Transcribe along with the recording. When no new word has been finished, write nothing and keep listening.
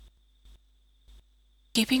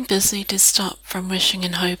keeping busy to stop from wishing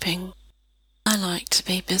and hoping. I like to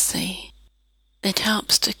be busy. It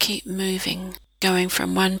helps to keep moving, going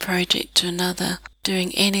from one project to another,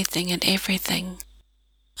 doing anything and everything.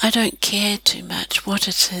 I don't care too much what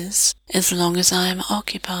it is, as long as I am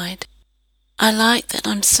occupied. I like that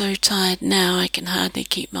I'm so tired now I can hardly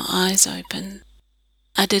keep my eyes open.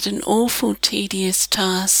 I did an awful tedious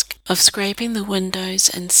task of scraping the windows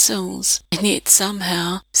and sills, and yet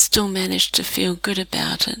somehow still managed to feel good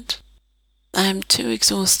about it. I am too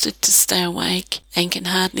exhausted to stay awake and can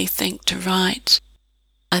hardly think to write.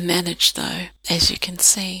 I manage though, as you can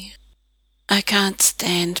see. I can't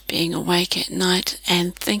stand being awake at night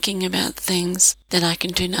and thinking about things that I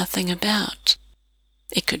can do nothing about.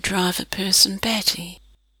 It could drive a person batty.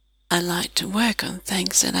 I like to work on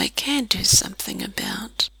things that I can do something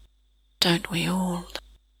about. Don't we all?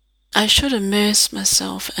 I should immerse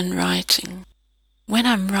myself in writing. When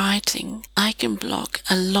I'm writing, I can block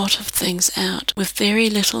a lot of things out with very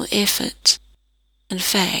little effort. In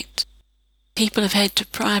fact, people have had to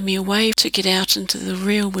pry me away to get out into the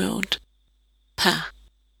real world.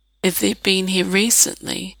 If they'd been here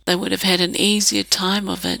recently, they would have had an easier time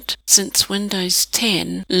of it, since Windows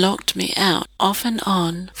 10 locked me out off and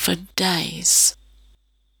on for days.